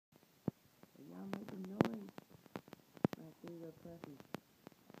puppy.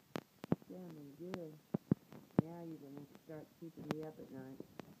 Jamming good. Now you're going to start keeping me up at night.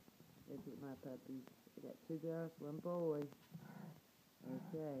 Look at my puppies. I got 2 girls, 1 boy.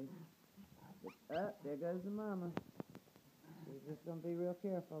 Okay. There goes the mama. She's just going to be real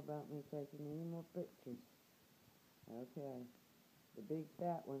careful about me taking any more pictures. Okay. The big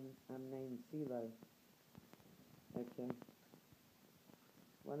fat one, I'm named CeeLo. Okay.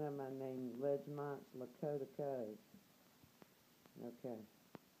 One of them I named Ledgemont's Lakota Cove. Okay.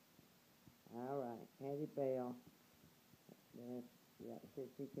 All right. Hattie Bell. Yeah,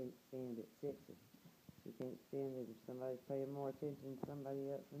 she can't stand it. 60. She can't stand it if somebody's paying more attention to somebody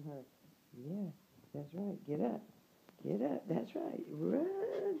else than her. Yeah, that's right. Get up. Get up. That's right.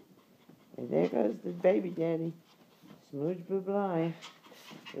 Run. And there goes the baby daddy. Smooch Boob Life.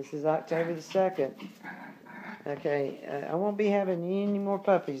 This is October the 2nd. Okay, I won't be having any more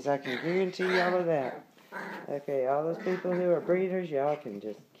puppies. I can guarantee y'all of that. Okay, all those people who are breeders, y'all can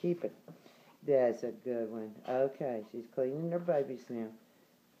just keep it. That's a good one. Okay, she's cleaning her babies now.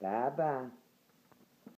 Bye-bye.